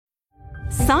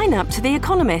Sign up to The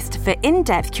Economist for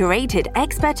in-depth curated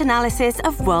expert analysis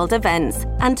of world events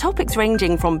and topics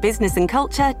ranging from business and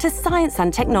culture to science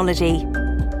and technology.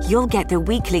 You'll get the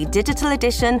weekly digital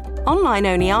edition,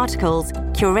 online-only articles,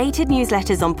 curated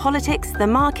newsletters on politics, the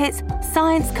markets,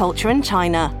 science, culture and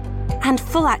China, and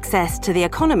full access to The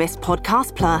Economist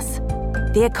Podcast Plus.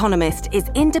 The Economist is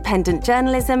independent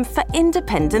journalism for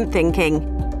independent thinking.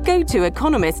 Go to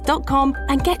economist.com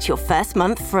and get your first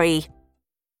month free.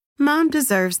 Mom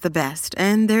deserves the best,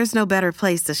 and there's no better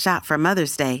place to shop for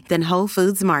Mother's Day than Whole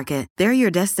Foods Market. They're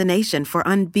your destination for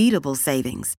unbeatable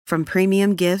savings, from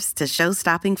premium gifts to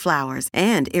show-stopping flowers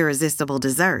and irresistible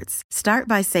desserts. Start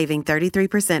by saving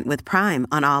 33% with Prime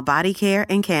on all body care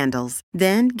and candles.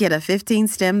 Then get a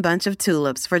 15-stem bunch of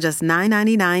tulips for just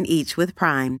 $9.99 each with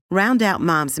Prime. Round out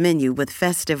Mom's menu with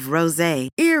festive rosé,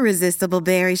 irresistible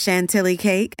berry chantilly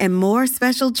cake, and more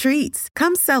special treats.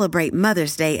 Come celebrate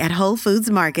Mother's Day at Whole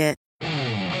Foods Market.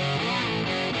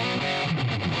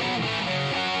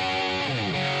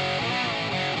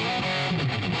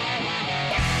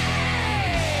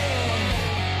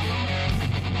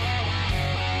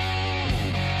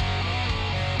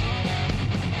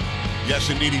 Yes,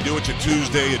 indeed, do. It's a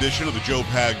Tuesday edition of the Joe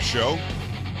Pag Show.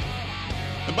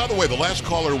 And by the way, the last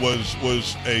caller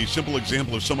was a simple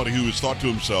example of somebody who has thought to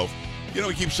himself, you know,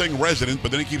 he keeps saying resident,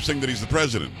 but then he keeps saying that he's the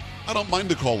president. I don't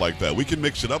mind a call like that. We can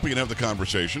mix it up. We can have the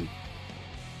conversation.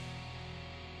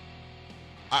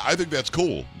 I think that's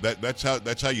cool. That's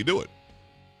how you do it.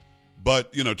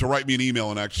 But, you know, to write me an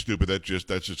email and act stupid, that's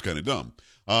just kind of dumb.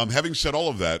 Having said all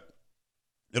of that,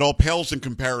 it all pales in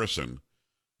comparison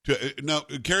to now,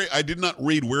 Carrie, I did not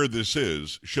read where this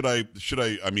is. Should I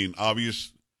mean,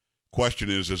 obvious question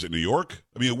is it New York?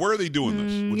 I mean, where are they doing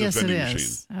this with yes, the vending it is,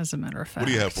 machine? as a matter of fact. What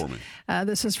do you have for me?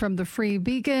 This is from the Free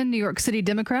Beacon. New York City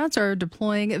Democrats are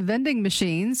deploying vending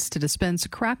machines to dispense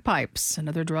crack pipes and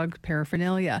other drug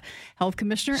paraphernalia. Health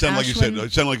Commissioner It sounded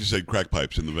Ashwin... like you said crack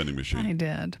pipes in the vending machine. I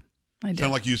did. Sounded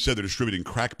like you said they're distributing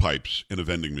crack pipes in a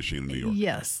vending machine in New York.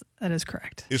 Yes, that is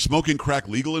correct. Is smoking crack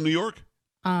legal in New York?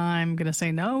 I'm going to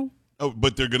say no. Oh,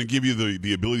 but they're going to give you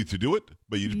the ability to do it?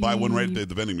 But you just buy one right at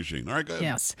the vending machine. All right, go ahead.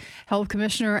 Yes. Health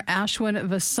Commissioner Ashwin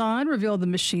Vasan revealed the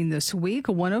machine this week,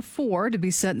 one of 4 to be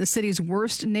set in the city's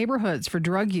worst neighborhoods for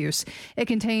drug use. It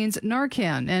contains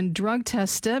Narcan and drug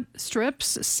test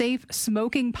strips, safe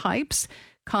smoking pipes,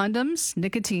 condoms,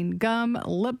 nicotine gum,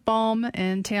 lip balm,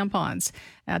 and tampons.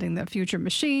 Adding that future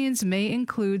machines may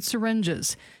include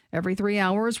syringes. Every 3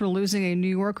 hours, we're losing a New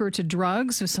Yorker to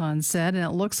drugs, Hassan said, and it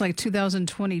looks like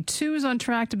 2022 is on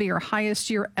track to be our highest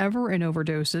year ever in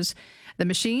overdoses. The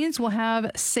machines will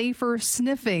have safer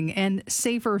sniffing and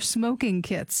safer smoking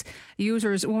kits.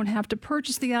 Users won't have to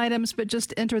purchase the items, but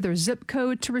just enter their zip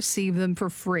code to receive them for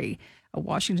free. A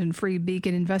Washington Free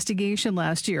Beacon investigation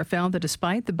last year found that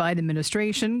despite the Biden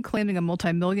administration claiming a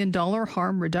multi-million-dollar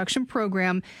harm reduction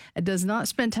program, it does not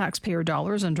spend taxpayer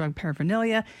dollars on drug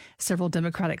paraphernalia. Several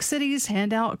Democratic cities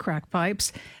hand out crack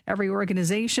pipes. Every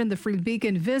organization the Free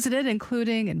Beacon visited,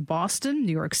 including in Boston,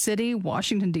 New York City,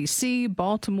 Washington, D.C.,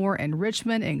 Baltimore, and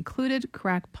Richmond, included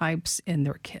crack pipes in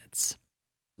their kits.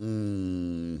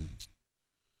 It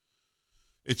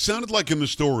sounded like in the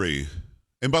story...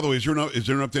 And by the way, is there an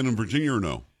update in Virginia or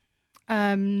no?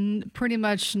 Pretty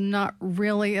much not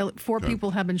really. 4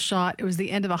 people have been shot. It was the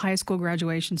end of a high school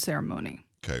graduation ceremony.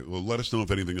 Okay. Well, let us know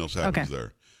if anything else happens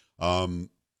there.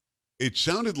 It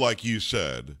sounded like you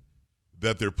said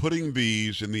that they're putting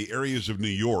these in the areas of New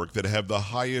York that have the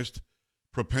highest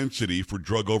propensity for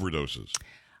drug overdoses.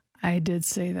 I did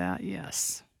say that,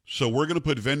 yes. So we're going to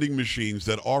put vending machines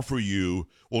that offer you,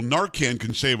 well, Narcan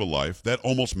can save a life. That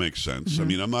almost makes sense. Mm-hmm. I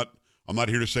mean, I'm not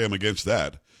here to say I'm against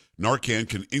that. Narcan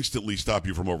can instantly stop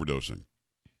you from overdosing.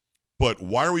 But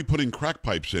why are we putting crack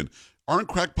pipes in? Aren't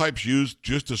crack pipes used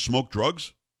just to smoke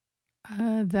drugs?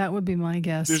 That would be my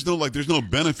guess. There's no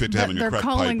benefit to having a crack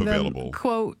pipe available. They're calling them,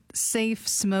 quote, safe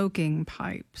smoking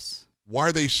pipes. Why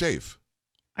are they safe?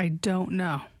 I don't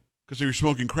know. Because if you're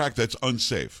smoking crack, that's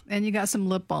unsafe. And you got some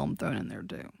lip balm thrown in there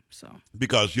too. So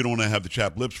because you don't want to have the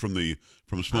chapped lips from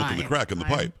smoking the crack in the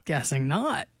pipe. Guessing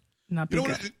not. You know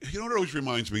what it always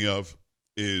reminds me of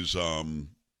is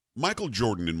Michael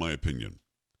Jordan, in my opinion,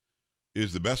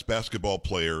 is the best basketball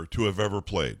player to have ever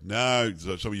played. Now,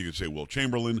 some of you could say, Will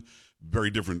Chamberlain, very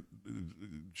different.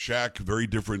 Shaq, very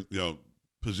different,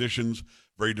 positions,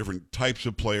 very different types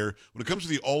of player. When it comes to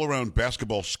the all-around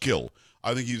basketball skill,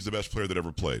 I think he's the best player that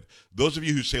ever played. Those of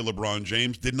you who say LeBron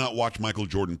James did not watch Michael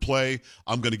Jordan play,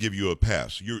 I'm going to give you a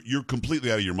pass. You're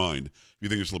completely out of your mind if you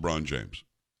think it's LeBron James.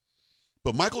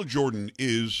 But Michael Jordan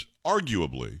is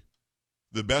arguably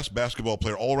the best basketball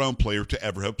player, all-around player to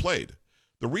ever have played.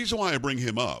 The reason why I bring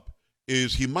him up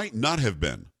is he might not have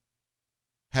been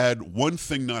had one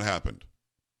thing not happened.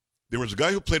 There was a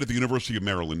guy who played at the University of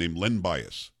Maryland named Len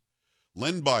Bias.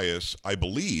 Len Bias, I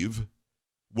believe,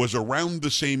 was around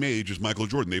the same age as Michael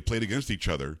Jordan. They played against each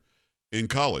other in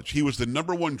college. He was the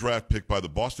number one draft pick by the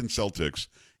Boston Celtics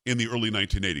in the early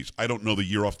 1980s. I don't know the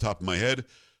year off the top of my head,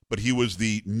 but he was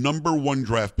the number one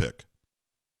draft pick.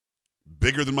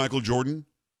 Bigger than Michael Jordan,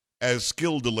 as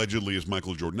skilled allegedly as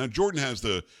Michael Jordan. Now, Jordan has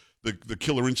the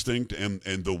killer instinct and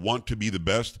the want to be the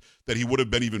best that he would have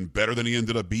been even better than he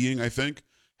ended up being, I think,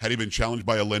 had he been challenged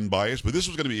by a Len Bias. But this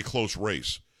was going to be a close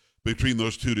race between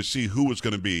those two to see who was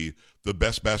going to be the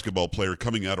best basketball player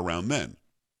coming out around then.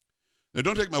 Now,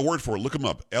 don't take my word for it. Look him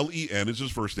up. Len is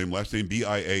his first name, last name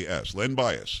Bias. Len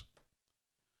Bias.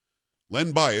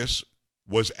 Len Bias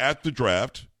was at the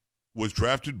draft, was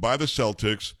drafted by the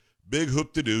Celtics. Big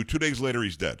hoop-to-do. 2 days later,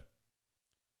 he's dead.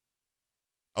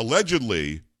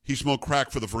 Allegedly, he smoked crack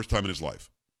for the first time in his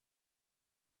life.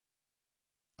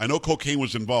 I know cocaine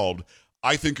was involved.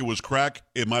 I think it was crack.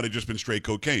 It might have just been straight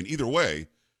cocaine. Either way,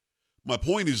 my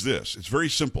point is this. It's very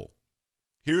simple.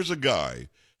 Here's a guy,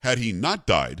 had he not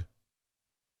died,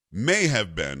 may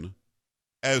have been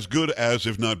as good as,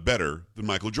 if not better, than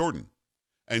Michael Jordan.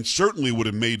 And certainly would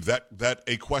have made that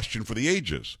a question for the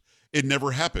ages. It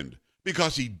never happened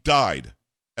because he died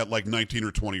at like 19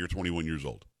 or 20 or 21 years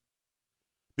old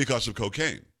because of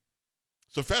cocaine.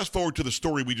 So fast forward to the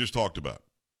story we just talked about.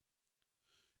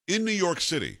 In New York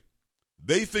City,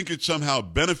 they think it somehow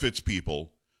benefits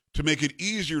people to make it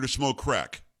easier to smoke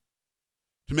crack.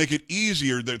 To make it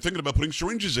easier, they're thinking about putting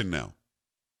syringes in now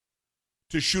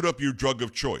to shoot up your drug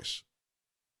of choice.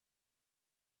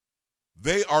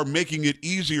 They are making it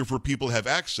easier for people to have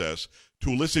access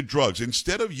to illicit drugs.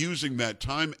 Instead of using that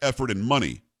time, effort, and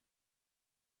money,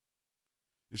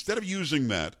 instead of using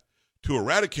that to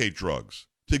eradicate drugs,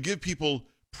 to give people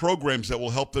programs that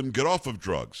will help them get off of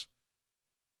drugs,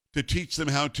 to teach them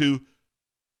how to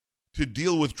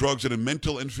deal with drugs in a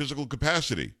mental and physical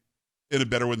capacity in a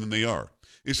better way than they are.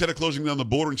 Instead of closing down the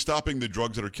border and stopping the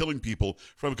drugs that are killing people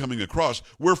from coming across,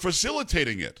 we're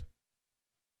facilitating it.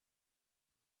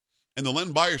 And the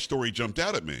Len Bias story jumped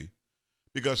out at me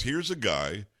because here's a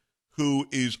guy who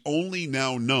is only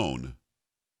now known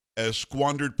as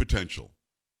squandered potential.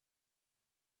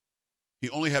 He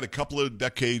only had a couple of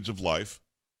decades of life,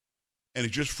 and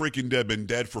he's just freaking dead, been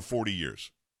dead for 40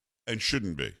 years, and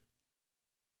shouldn't be.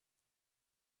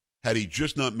 Had he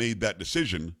just not made that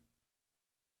decision,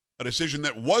 a decision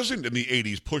that wasn't in the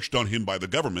 80s pushed on him by the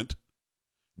government,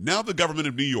 now the government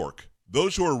of New York,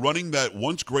 those who are running that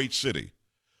once great city,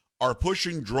 are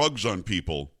pushing drugs on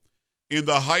people in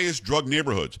the highest drug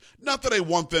neighborhoods. Not that I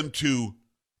want them to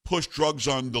push drugs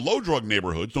on the low drug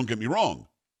neighborhoods, don't get me wrong.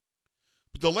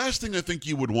 But the last thing I think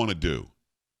you would want to do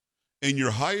in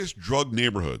your highest drug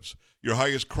neighborhoods, your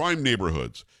highest crime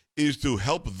neighborhoods, is to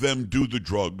help them do the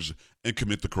drugs and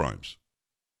commit the crimes.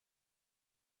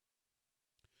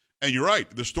 And you're right,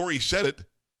 the story said it.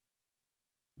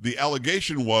 The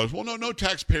allegation was, well, no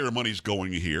taxpayer money's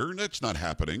going here. That's not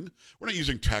happening. We're not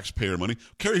using taxpayer money.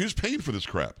 Carrie, who's paying for this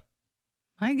crap?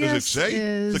 I guess does it say?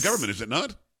 It's the government, is it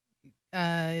not?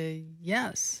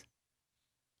 Yes.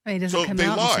 I mean, it doesn't come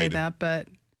out and say that, but...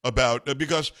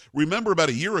 Because remember about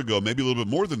a year ago, maybe a little bit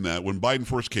more than that, when Biden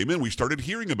first came in, we started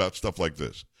hearing about stuff like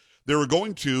this. They were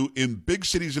going to, in big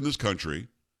cities in this country,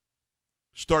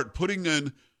 start putting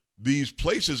in these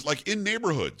places, like in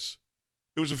neighborhoods.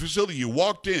 It was a facility. You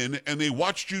walked in, and they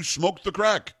watched you smoke the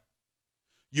crack.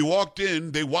 You walked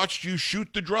in, they watched you shoot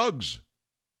the drugs.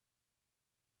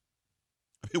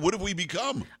 What have we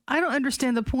become? I don't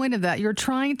understand the point of that. You're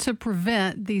trying to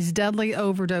prevent these deadly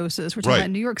overdoses. We're talking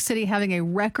about New York City having a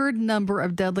record number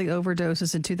of deadly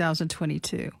overdoses in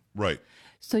 2022. Right.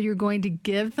 So you're going to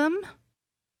give them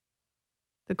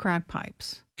the crack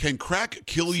pipes. Can crack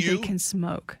kill you? They can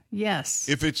smoke. Yes.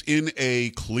 If it's in a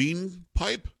clean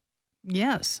pipe?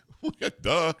 Yes.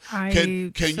 Duh.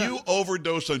 Can you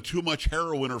overdose on too much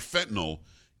heroin or fentanyl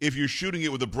if you're shooting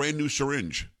it with a brand new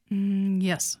syringe?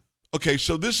 Yes. Okay,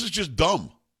 so this is just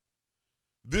dumb.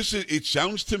 It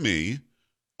sounds to me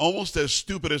almost as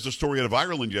stupid as the story out of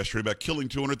Ireland yesterday about killing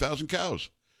 200,000 cows.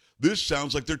 This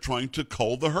sounds like they're trying to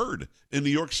cull the herd in New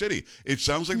York City. It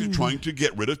sounds like they're trying to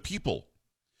get rid of people.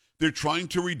 They're trying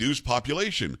to reduce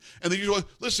population. And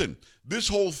listen, this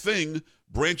whole thing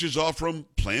branches off from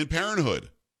Planned Parenthood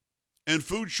and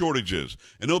food shortages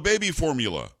and no baby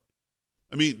formula.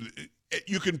 I mean,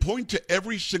 you can point to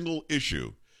every single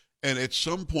issue, and at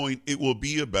some point it will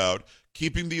be about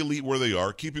keeping the elite where they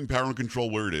are, keeping power and control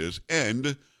where it is,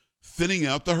 and thinning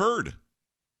out the herd.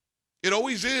 It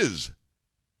always is.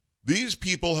 These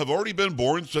people have already been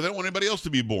born, so they don't want anybody else to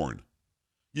be born.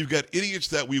 You've got idiots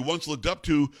that we once looked up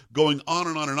to going on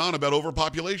and on and on about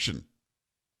overpopulation.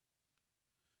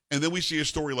 And then we see a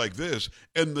story like this,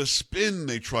 and the spin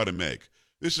they try to make.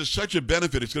 This is such a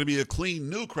benefit. It's going to be a clean,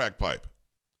 new crack pipe.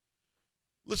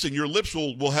 Listen, your lips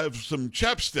will have some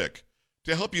chapstick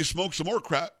to help you smoke some more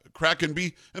crack and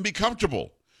be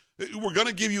comfortable. We're going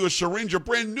to give you a syringe, a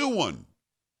brand new one.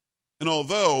 And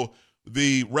although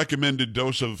the recommended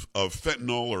dose of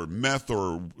fentanyl or meth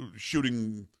or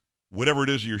shooting whatever it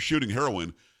is you're shooting,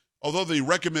 heroin, although the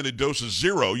recommended dose is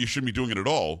 0, you shouldn't be doing it at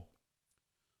all.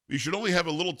 You should only have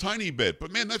a little tiny bit.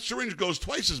 But, man, that syringe goes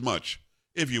twice as much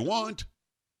if you want.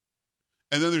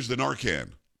 And then there's the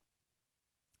Narcan,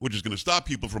 which is going to stop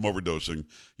people from overdosing.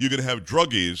 You're going to have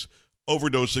druggies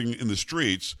overdosing in the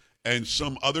streets, and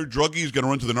some other druggie is going to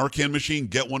run to the Narcan machine,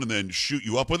 get one, and then shoot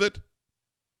you up with it?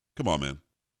 Come on, man.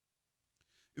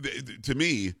 To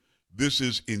me, this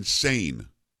is insane.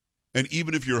 And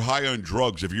even if you're high on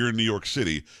drugs, if you're in New York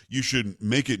City, you should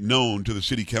make it known to the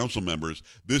city council members,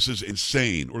 this is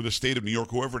insane, or the state of New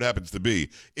York, whoever it happens to be.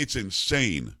 It's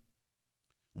insane.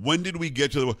 When did we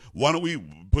get to why don't we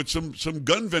put some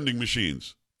gun vending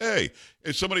machines? Hey,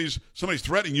 if somebody's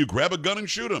threatening you, grab a gun and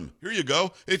shoot them. Here you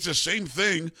go. It's the same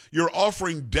thing. You're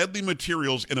offering deadly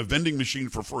materials in a vending machine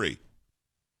for free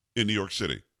in New York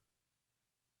City.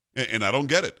 And I don't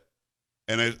get it.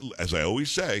 And as I always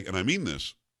say, and I mean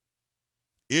this,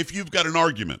 if you've got an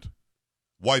argument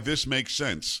why this makes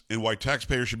sense and why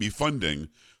taxpayers should be funding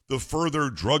the further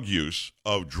drug use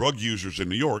of drug users in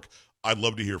New York, I'd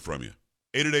love to hear from you.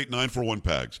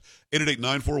 888-941-PAGS,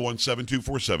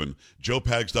 888-941-7247,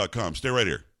 joepags.com. Stay right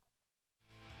here.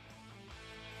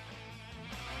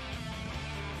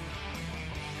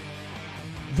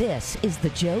 This is the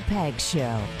Joe Pags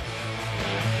Show.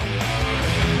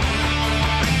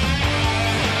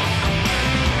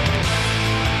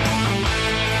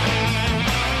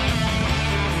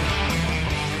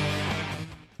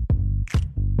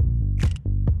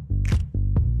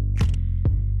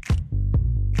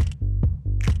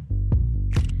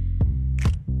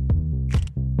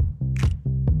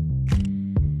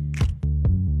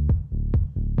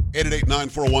 Eight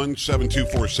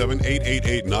 941-7247,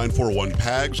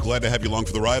 888-941-PAGS. Glad to have you along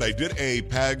for the ride. I did a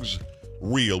PAGS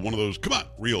reel, one of those, come on,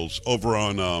 reels over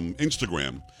on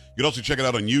Instagram. You can also check it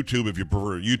out on YouTube if you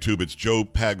prefer YouTube. It's Joe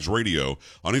Pags Radio.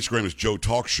 On Instagram, it's Joe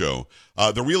Talk Show.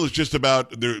 The reel is just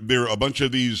about, there are a bunch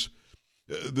of these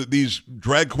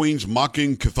drag queens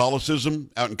mocking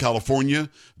Catholicism out in California.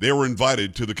 They were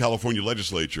invited to the California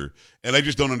legislature, and I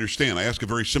just don't understand. I ask a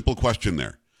very simple question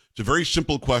there. It's a very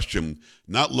simple question,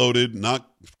 not loaded, not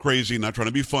crazy, not trying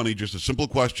to be funny, just a simple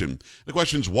question. The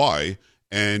question's why,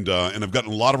 and I've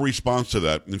gotten a lot of response to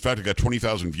that. In fact, I got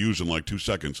 20,000 views in like 2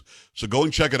 seconds. So go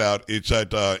and check it out. It's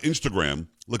at Instagram.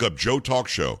 Look up Joe Talk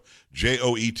Show,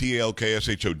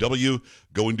 JoeTalkshow.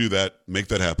 Go and do that. Make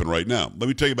that happen right now. Let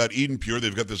me tell you about Eden Pure.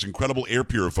 They've got this incredible air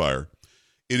purifier.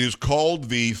 It is called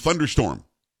the Thunderstorm,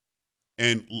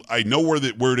 and I know where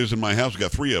it is in my house. I've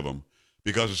got 3 of them.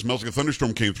 Because it smells like a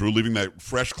thunderstorm came through, leaving that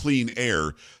fresh, clean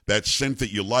air, that scent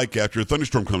that you like after a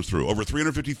thunderstorm comes through. Over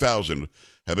 350,000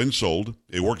 have been sold.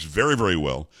 It works very, very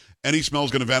well. Any smell is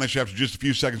going to vanish after just a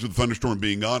few seconds with the thunderstorm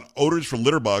being gone. Odors from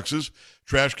litter boxes,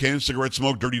 trash cans, cigarette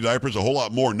smoke, dirty diapers, a whole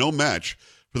lot more. No match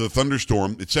for the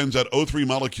thunderstorm. It sends out O3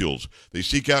 molecules. They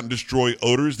seek out and destroy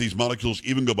odors. These molecules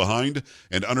even go behind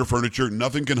and under furniture.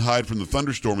 Nothing can hide from the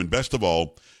thunderstorm. And best of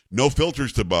all, no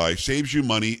filters to buy. Saves you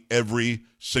money every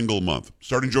single month.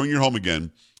 Start enjoying your home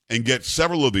again and get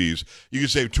several of these. You can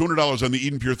save $200 on the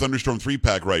Eden Pure Thunderstorm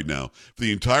 3-pack right now. For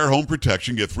the entire home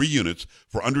protection, get 3 units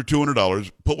for under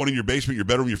 $200. Put one in your basement, your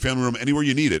bedroom, your family room, anywhere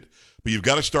you need it. But you've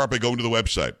got to start by going to the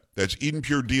website. That's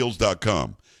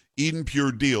EdenPureDeals.com.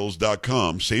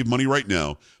 EdenPureDeals.com. Save money right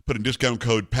now. Put in discount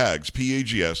code PAGS,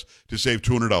 P-A-G-S, to save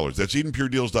 $200. That's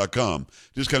EdenPureDeals.com.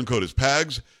 Discount code is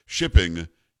PAGS. Shipping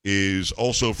is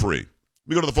also free.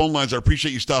 We go to the phone lines. I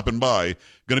appreciate you stopping by.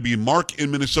 Going to be Mark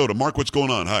in Minnesota. Mark, what's going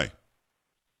on? Hi.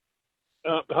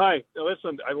 Hi.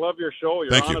 Listen, I love your show.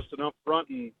 You're honest and upfront,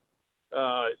 and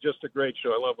just a great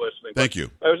show. I love listening. Thank you.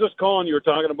 I was just calling. You were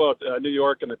talking about New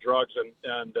York and the drugs,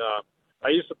 and I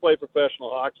used to play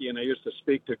professional hockey, and I used to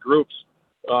speak to groups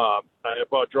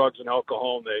about drugs and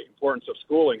alcohol and the importance of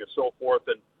schooling and so forth.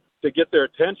 And to get their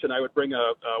attention, I would bring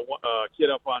a kid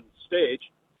up on stage,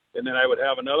 and then I would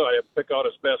have another. I would pick out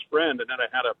his best friend, and then I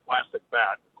had a plastic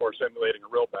bat, of course, emulating a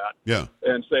real bat. Yeah.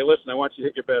 And say, listen, I want you to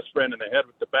hit your best friend in the head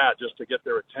with the bat just to get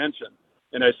their attention.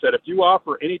 And I said, if you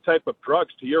offer any type of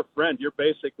drugs to your friend, you're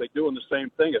basically doing the same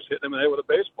thing as hitting them in the head with a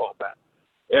baseball bat.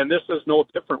 And this is no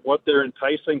different what they're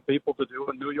enticing people to do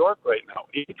in New York right now.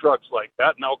 Eat drugs like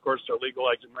that. Now, of course, they're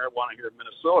legalizing marijuana here in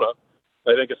Minnesota.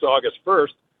 I think it's August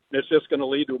 1st. And it's just going to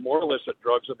lead to more illicit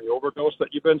drugs and the overdose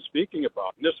that you've been speaking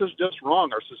about. And this is just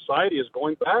wrong. Our society is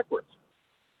going backwards.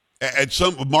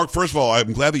 And Mark, first of all,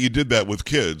 I'm glad that you did that with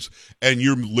kids, and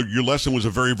your lesson was a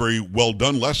very, very well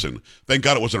done lesson. Thank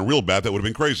God it wasn't a real bat; that would have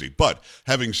been crazy. But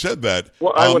having said that,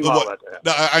 well, I would not let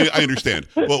that happen. I understand.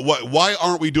 Well, why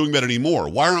aren't we doing that anymore?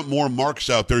 Why aren't more Marks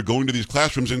out there going to these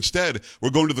classrooms? Instead, we're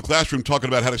going to the classroom talking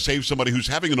about how to save somebody who's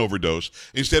having an overdose,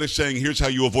 instead of saying, "Here's how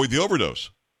you avoid the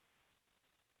overdose."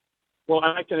 Well,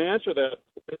 I can answer that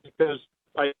because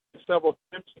I had several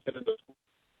times to get into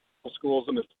schools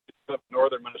in the of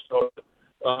northern Minnesota.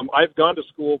 I've gone to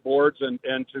school boards and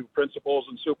to principals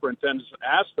and superintendents and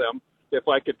asked them if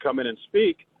I could come in and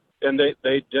speak, and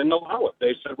they didn't allow it.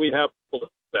 They said, we have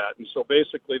that. And so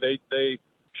basically they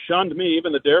shunned me.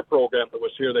 Even the DARE program that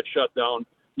was here that shut down,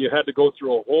 you had to go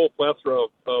through a whole plethora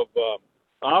of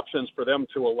options for them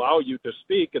to allow you to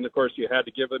speak. And, of course, you had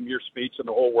to give them your speech and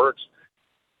the whole works.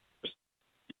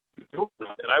 And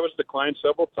I was declined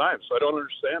several times, so I don't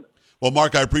understand it. Well,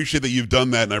 Mark, I appreciate that you've done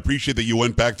that, and I appreciate that you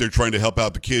went back there trying to help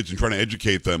out the kids and trying to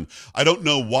educate them. I don't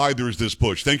know why there's this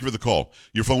push. Thank you for the call.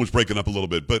 Your phone was breaking up a little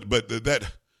bit, but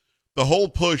that the whole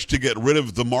push to get rid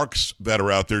of the marks that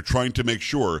are out there, trying to make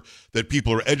sure that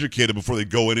people are educated before they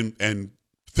go in and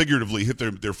figuratively hit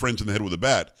their friends in the head with a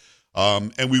bat,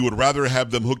 and we would rather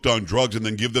have them hooked on drugs and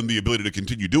then give them the ability to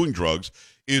continue doing drugs,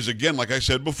 is, again, like I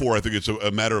said before, I think it's a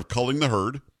matter of culling the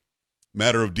herd,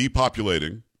 matter of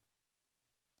depopulating,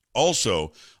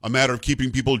 also a matter of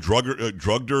keeping people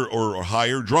drugged or high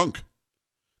or drunk.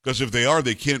 Because if they are,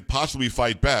 they can't possibly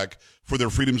fight back for their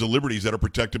freedoms and liberties that are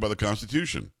protected by the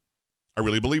Constitution. I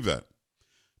really believe that.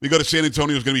 We go to San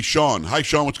Antonio. It's going to be Sean. Hi,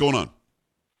 Sean. What's going on?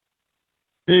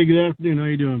 Hey, good afternoon. How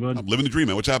you doing, bud? I'm living the dream,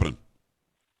 man. What's happening?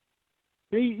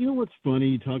 Hey, you know what's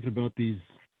funny? Talking about these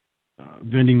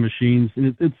vending machines,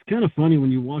 and it's kind of funny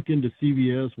when you walk into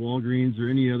CVS, Walgreens, or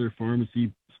any other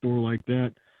pharmacy store like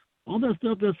that. All that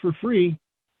stuff that's for free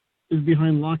is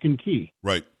behind lock and key.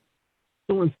 Right.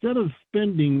 So instead of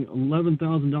spending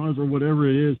 $11,000 or whatever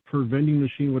it is per vending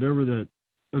machine, whatever that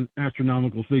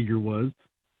astronomical figure was,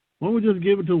 why don't we just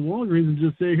give it to Walgreens and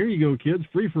just say, here you go, kids,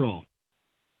 free for all?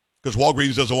 Because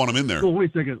Walgreens doesn't want them in there. Oh,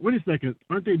 wait a second.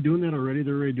 Aren't they doing that already?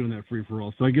 They're already doing that free for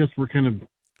all. So I guess we're kind of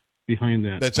behind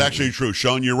that. That's actually true.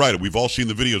 Sean, you're right. We've all seen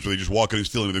the videos where they just walk in and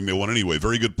steal anything they want anyway.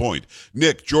 Very good point.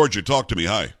 Nick, Georgia, talk to me.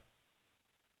 Hi.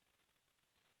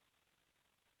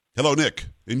 Hello, Nick,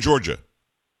 in Georgia.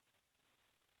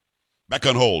 Back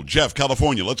on hold. Jeff,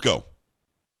 California, let's go.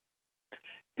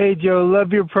 Hey, Joe,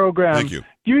 love your program. Thank you.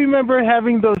 Do you remember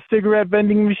having those cigarette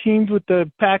vending machines with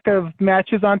the pack of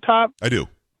matches on top? I do.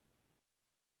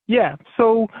 Yeah,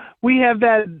 so we have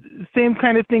that same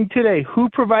kind of thing today. Who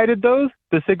provided those?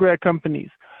 The cigarette companies.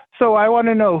 So I want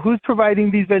to know, who's providing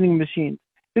these vending machines?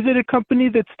 Is it a company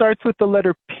that starts with the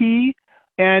letter P?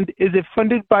 And is it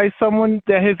funded by someone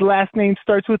that his last name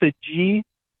starts with a G?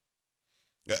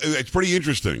 It's pretty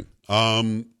interesting.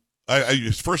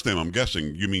 His first name, I'm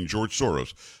guessing, you mean George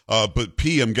Soros. But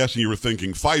P, I'm guessing you were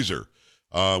thinking Pfizer,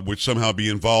 would somehow be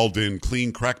involved in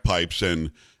clean crack pipes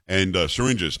and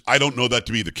syringes. I don't know that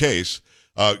to be the case.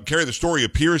 Carrie, the story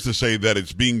appears to say that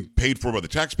it's being paid for by the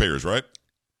taxpayers, right?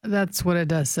 That's what it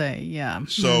does say, yeah.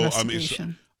 So,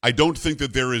 I don't think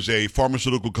that there is a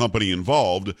pharmaceutical company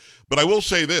involved, but I will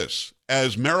say this.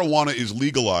 As marijuana is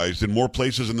legalized in more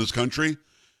places in this country,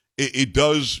 it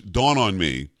does dawn on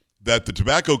me that the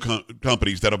tobacco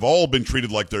companies that have all been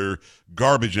treated like they're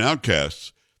garbage and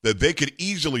outcasts, that they could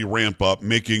easily ramp up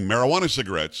making marijuana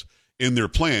cigarettes in their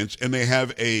plants, and they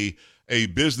have a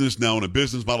business now and a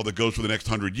business model that goes for the next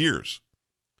 100 years.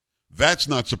 That's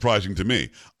not surprising to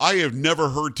me. I have never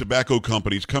heard tobacco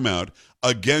companies come out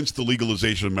against the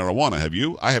legalization of marijuana. Have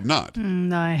you? I have not.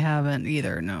 No, I haven't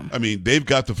either, no. I mean, they've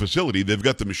got the facility, they've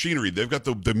got the machinery, they've got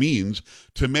the means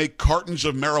to make cartons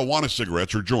of marijuana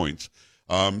cigarettes or joints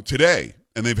today.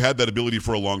 And they've had that ability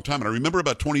for a long time. And I remember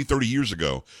about 20, 30 years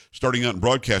ago, starting out in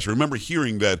broadcast, I remember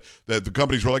hearing that the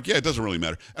companies were like, yeah, it doesn't really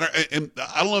matter. And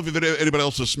I don't know if anybody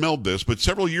else has smelled this, but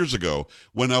several years ago,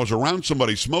 when I was around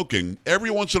somebody smoking, every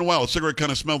once in a while, a cigarette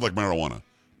kind of smelled like marijuana.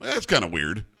 That's kind of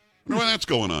weird. I wonder why that's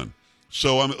going on.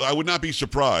 So I would not be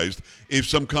surprised if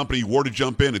some company were to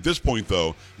jump in. At this point,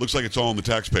 though, looks like it's all on the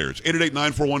taxpayers.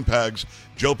 888-941-PAGS,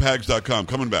 joepags.com.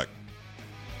 Coming back.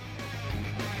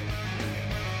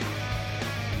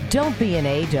 Don't be an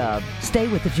A-dub. Stay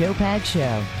with the Joe Pags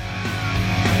Show.